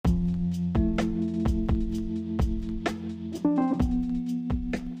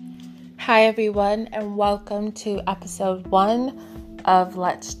Hi everyone, and welcome to episode 1 of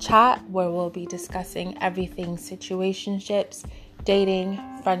Let's Chat, where we'll be discussing everything situationships, dating,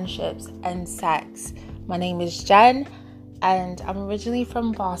 friendships, and sex. My name is Jen, and I'm originally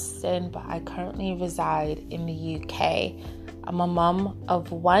from Boston, but I currently reside in the UK. I'm a mom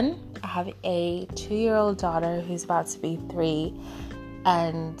of 1. I have a 2-year-old daughter who's about to be 3,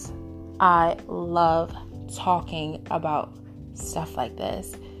 and I love talking about stuff like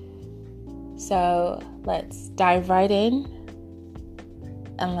this. So let's dive right in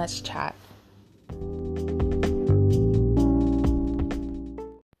and let's chat.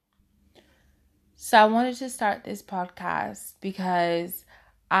 So I wanted to start this podcast because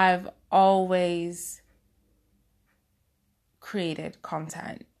I've always created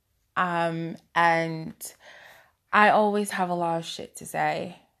content. And I always have a lot of shit to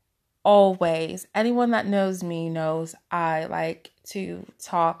say. Always. Anyone that knows me knows I like to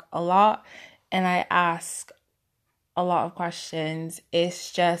talk a lot and I ask a lot of questions.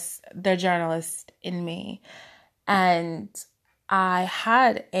 It's just the journalist in me. And I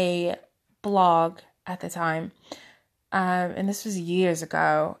had a blog at the time, and this was years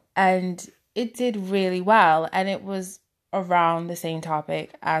ago, and it did really well, and it was around the same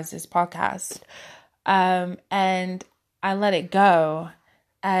topic as this podcast. And I let it go,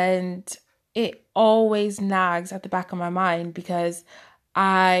 and it always nags at the back of my mind because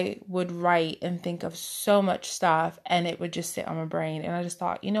I would write and think of so much stuff and it would just sit on my brain. And I just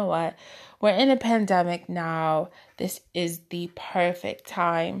thought, you know what? We're in a pandemic now. This is the perfect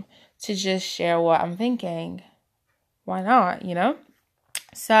time to just share what I'm thinking. Why not,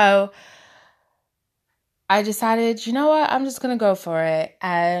 So I decided, you know what? I'm just going to go for it.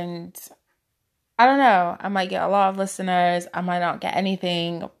 And I don't know. I might get a lot of listeners. I might not get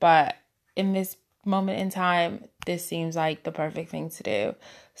anything. But in this moment in time, this seems like the perfect thing to do.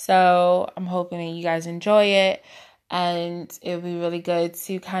 So I'm hoping that you guys enjoy it, and it'll be really good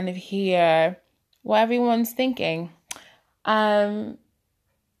to kind of hear what everyone's thinking.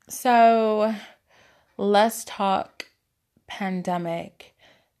 So let's talk pandemic.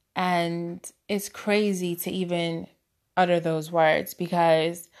 And it's crazy to even utter those words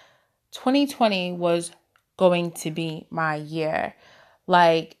because 2020 was going to be my year.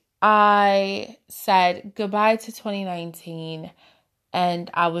 Like, I said goodbye to 2019 and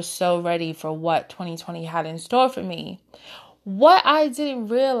I was so ready for what 2020 had in store for me. What I didn't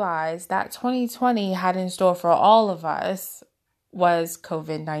realize that 2020 had in store for all of us was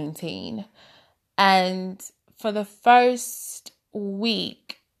COVID-19. And for the first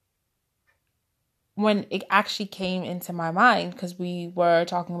week, when it actually came into my mind, because we were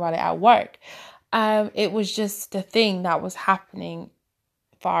talking about it at work, it was just a thing that was happening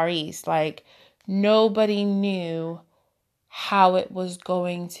Far East. Like, nobody knew how it was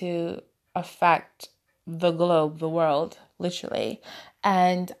going to affect the globe, the world, literally.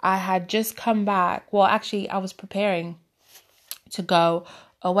 And I had just come back. Well, actually, I was preparing to go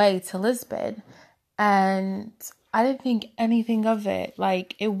away to Lisbon, and I didn't think anything of it.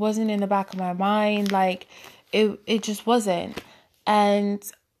 Like, it wasn't in the back of my mind. Like, it just wasn't. And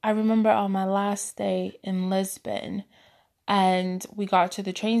I remember on my last day in Lisbon, and we got to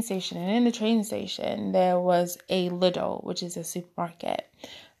the train station, and in the train station, there was a Lidl, which is a supermarket.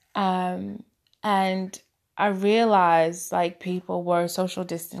 And I realized, like, people were social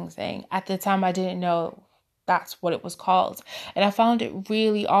distancing. At the time, I didn't know that's what it was called. And I found it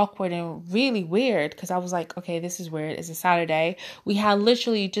really awkward and really weird because I was like, okay, this is weird. It's a Saturday. We had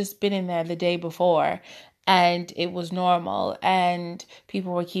literally just been in there the day before and it was normal and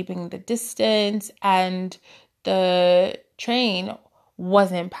people were keeping the distance and the train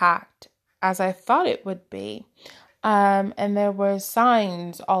wasn't packed as I thought it would be. And there were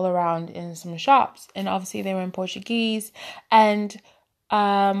signs all around in some shops, and obviously they were in Portuguese. And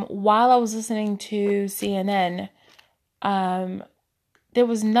while I was listening to CNN, there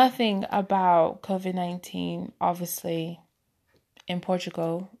was nothing about COVID-19, obviously, in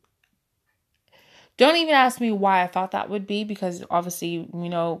Portugal. Don't even ask me why I thought that would be, because obviously,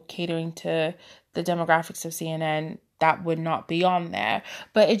 catering to the demographics of CNN, that would not be on there.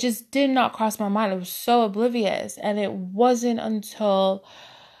 But it just did not cross my mind. I was so oblivious. And it wasn't until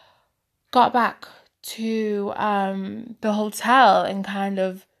got back to the hotel and kind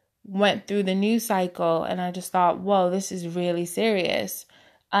of went through the news cycle, and I just thought, whoa, this is really serious.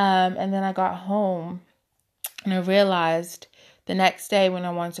 And then I got home and I realized the next day when I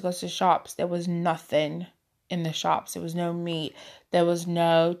wanted to go to the shops, there was nothing in the shops. There was no meat. There was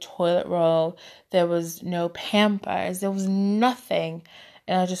no toilet roll. There was no Pampers. There was nothing.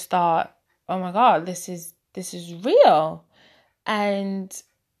 And I just thought, oh my God, this is real. And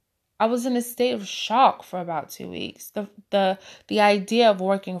I was in a state of shock for about 2 weeks. The idea of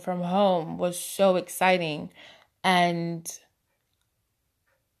working from home was so exciting, and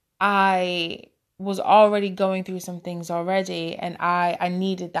I was already going through some things already, and I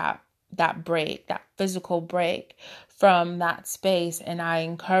needed that break, that physical break from that space, and I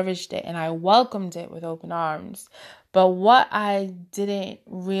encouraged it and I welcomed it with open arms. But what I didn't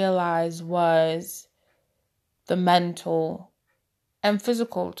realize was the mental and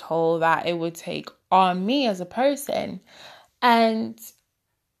physical toll that it would take on me as a person. And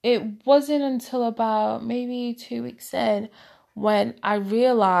it wasn't until about maybe 2 weeks in when I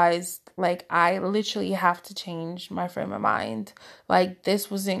realized, like, I literally have to change my frame of mind. Like,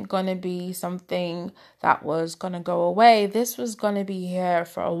 this wasn't going to be something that was going to go away. This was going to be here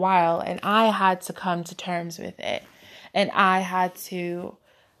for a while, and I had to come to terms with it. And I had to,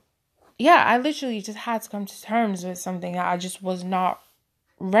 I literally just had to come to terms with something that I just was not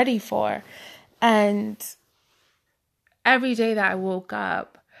ready for. And every day that I woke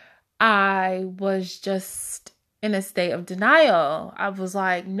up, I was just in a state of denial. I was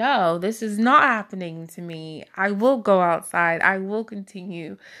like, no, this is not happening to me. I will go outside. I will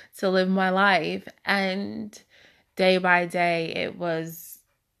continue to live my life. And day by day, it was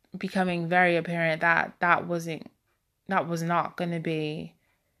becoming very apparent that that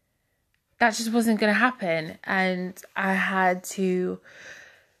just wasn't going to happen. And I had to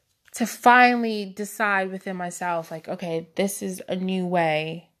finally decide within myself, like, okay, this is a new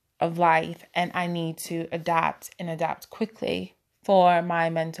way of life, and I need to adapt and adapt quickly for my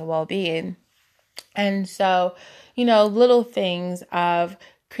mental well-being. And so, little things of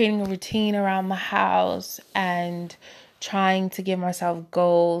creating a routine around the house and trying to give myself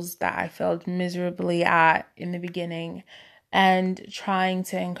goals that I failed miserably at in the beginning, and trying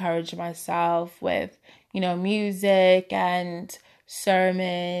to encourage myself with, music and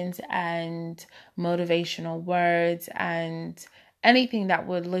sermons and motivational words and anything that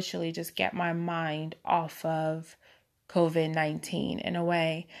would literally just get my mind off of COVID-19 in a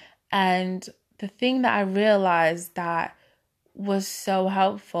way. And the thing that I realized that was so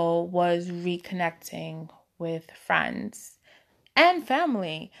helpful was reconnecting with friends and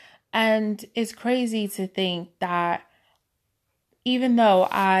family. And it's crazy to think that even though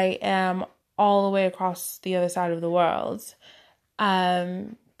I am all the way across the other side of the world,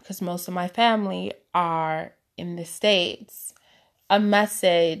 because most of my family are in the States, a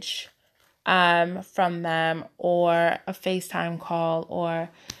message from them, or a FaceTime call, or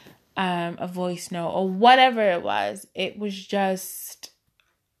a voice note, or whatever it was just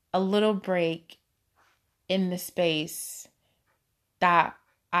a little break in the space that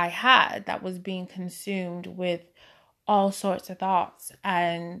I had that was being consumed with all sorts of thoughts.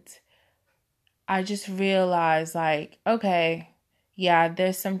 And I just realized, like, okay, yeah,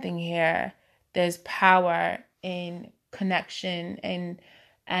 there's something here. There's power in connection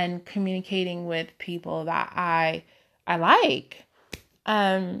and communicating with people that I like.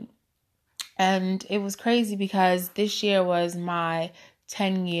 And it was crazy because this year was my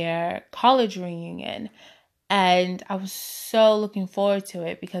 10-year college reunion. And I was so looking forward to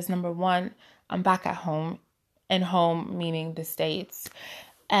it because, number one, I'm back at home, and home meaning the States.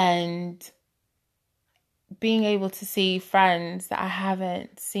 And being able to see friends that I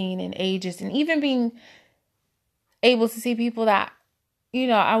haven't seen in ages, and even being able to see people that,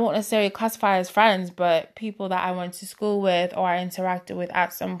 I won't necessarily classify as friends, but people that I went to school with or I interacted with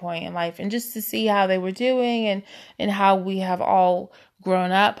at some point in life, and just to see how they were doing and how we have all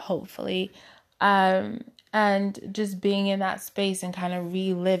grown up, hopefully. And just being in that space and kind of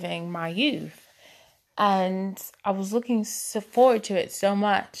reliving my youth. And I was looking forward to it so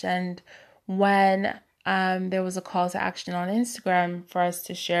much. And when there was a call to action on Instagram for us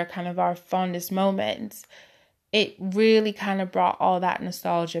to share kind of our fondest moments, it really kind of brought all that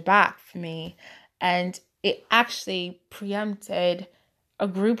nostalgia back for me. And it actually preempted a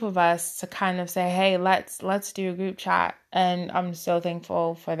group of us to kind of say, hey, let's do a group chat. And I'm so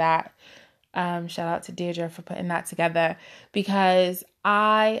thankful for that. Shout out to Deirdre for putting that together, because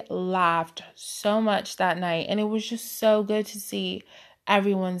I laughed so much that night, and it was just so good to see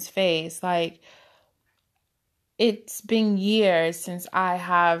everyone's face. Like, it's been years since I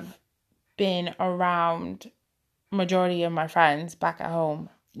have been around majority of my friends back at home.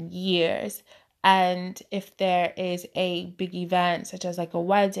 Years. And if there is a big event such as like a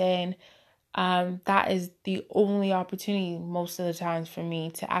wedding, that is the only opportunity most of the times for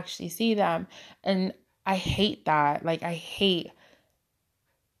me to actually see them. And I hate that. Like, I hate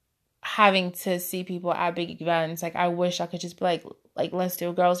having to see people at big events. Like, I wish I could just be like, like, let's do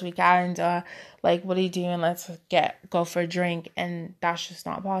a girls' weekend, or like, what are you doing? Let's go for a drink. And that's just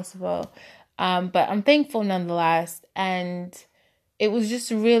not possible. But I'm thankful nonetheless. And it was just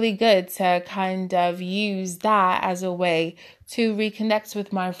really good to kind of use that as a way to reconnect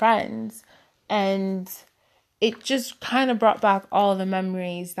with my friends. And it just kind of brought back all the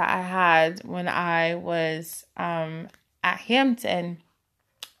memories that I had when I was at Hampton.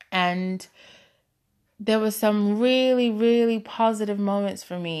 And there was some really, really positive moments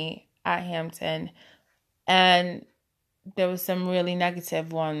for me at Hampton. And there was some really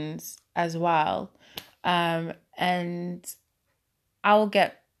negative ones as well. And I'll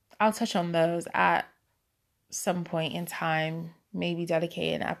touch on those at some point in time, maybe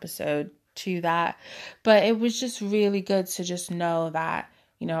dedicate an episode to that. But it was just really good to just know that,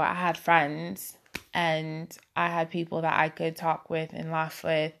 I had friends and I had people that I could talk with and laugh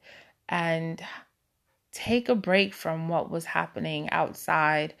with and take a break from what was happening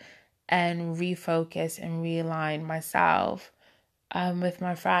outside and refocus and realign myself with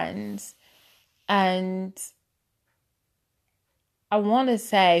my friends. And I want to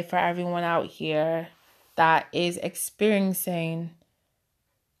say for everyone out here that is experiencing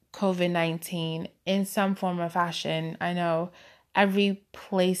COVID-19 in some form or fashion, I know every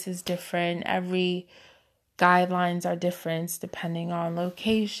place is different, every guidelines are different depending on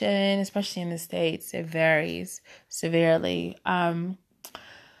location, especially in the States. It varies severely. So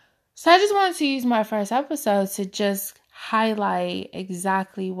I just wanted to use my first episode to just highlight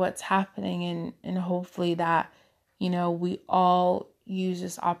exactly what's happening and hopefully that, we all use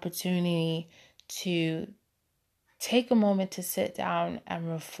this opportunity to take a moment to sit down and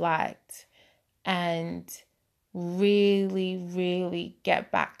reflect and really, really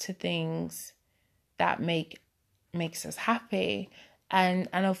get back to things that makes us happy. And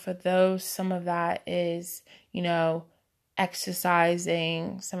I know for those, some of that is,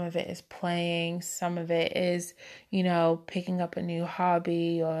 exercising, some of it is playing, some of it is, picking up a new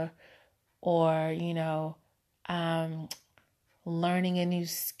hobby or learning a new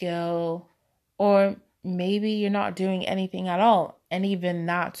skill, or maybe you're not doing anything at all, and even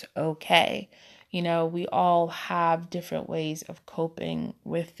that's okay. We all have different ways of coping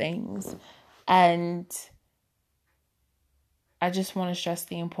with things. And I just want to stress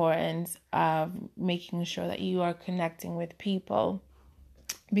the importance of making sure that you are connecting with people,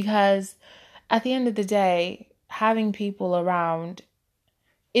 because at the end of the day, having people around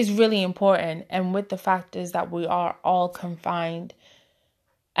is really important. And with the fact is that we are all confined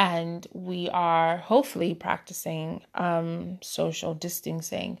and we are hopefully practicing social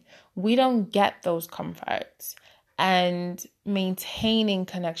distancing, we don't get those comforts. And maintaining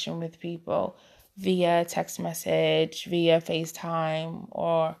connection with people via text message, via FaceTime,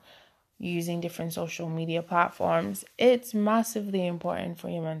 or using different social media platforms, it's massively important for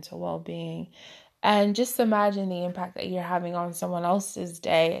your mental well-being. And just imagine the impact that you're having on someone else's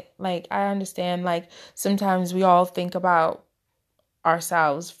day. Like, I understand, like, sometimes we all think about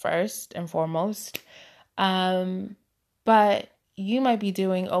ourselves first and foremost. But you might be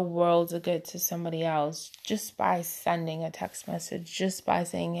doing a world of good to somebody else just by sending a text message, just by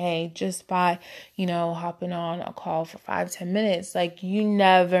saying, hey, just by, hopping on a call for 5-10 minutes. Like, you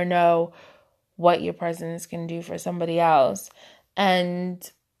never know what your presence can do for somebody else. And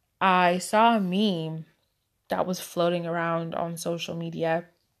I saw a meme that was floating around on social media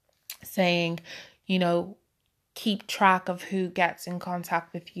saying, keep track of who gets in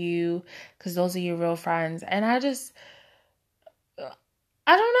contact with you because those are your real friends. And I don't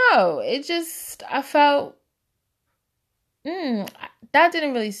know. I felt, that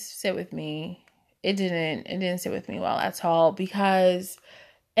didn't really sit with me. It didn't sit with me well at all, because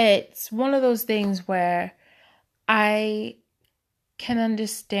it's one of those things where I can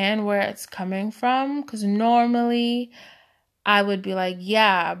understand where it's coming from, because normally I would be like,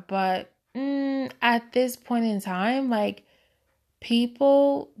 yeah, but at this point in time, like,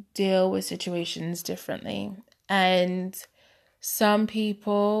 people deal with situations differently. And some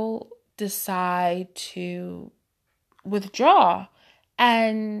people decide to withdraw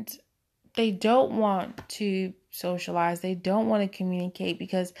and they don't want to socialize. They don't want to communicate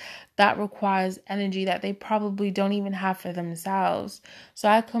because that requires energy that they probably don't even have for themselves. So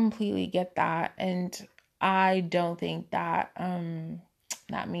I completely get that. And I don't think that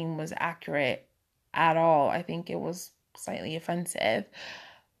that meme was accurate at all. I think it was slightly offensive.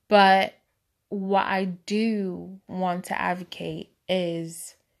 But what I do want to advocate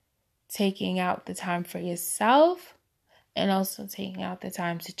is taking out the time for yourself and also taking out the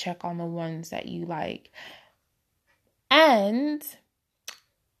time to check on the ones that you like. And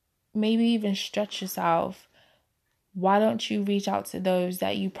maybe even stretch yourself why don't you reach out to those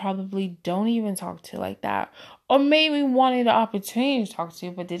that you probably don't even talk to like that, or maybe wanted the opportunity to talk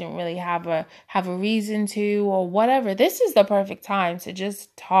to but didn't really have a reason to, or whatever. This is the perfect time to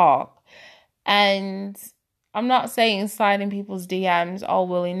just talk. And I'm not saying slide in people's DMs all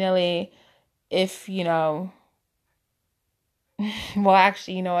willy-nilly if, well,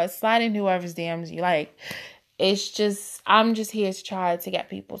 actually, you know what, slide in whoever's DMs you like. It's just, I'm just here to try to get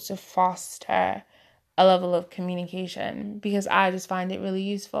people to foster a level of communication because I just find it really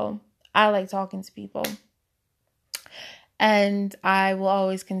useful. I like talking to people. And I will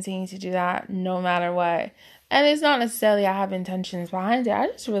always continue to do that no matter what. And it's not necessarily I have intentions behind it. I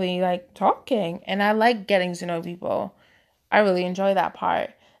just really like talking and I like getting to know people. I really enjoy that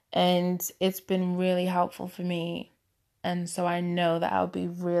part. And it's been really helpful for me. And so I know that I'll be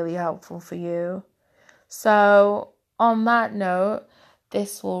really helpful for you. So on that note,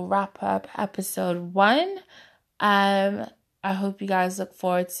 this will wrap up episode 1. I hope you guys look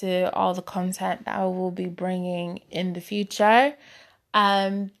forward to all the content that I will be bringing in the future.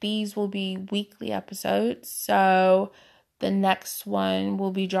 These will be weekly episodes, so the next one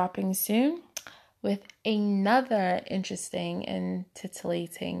will be dropping soon with another interesting and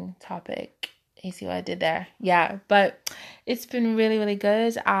titillating topic. You see what I did there? Yeah, but it's been really, really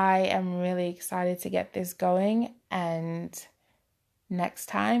good. I am really excited to get this going, and next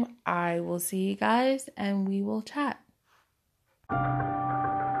time I will see you guys and we will chat.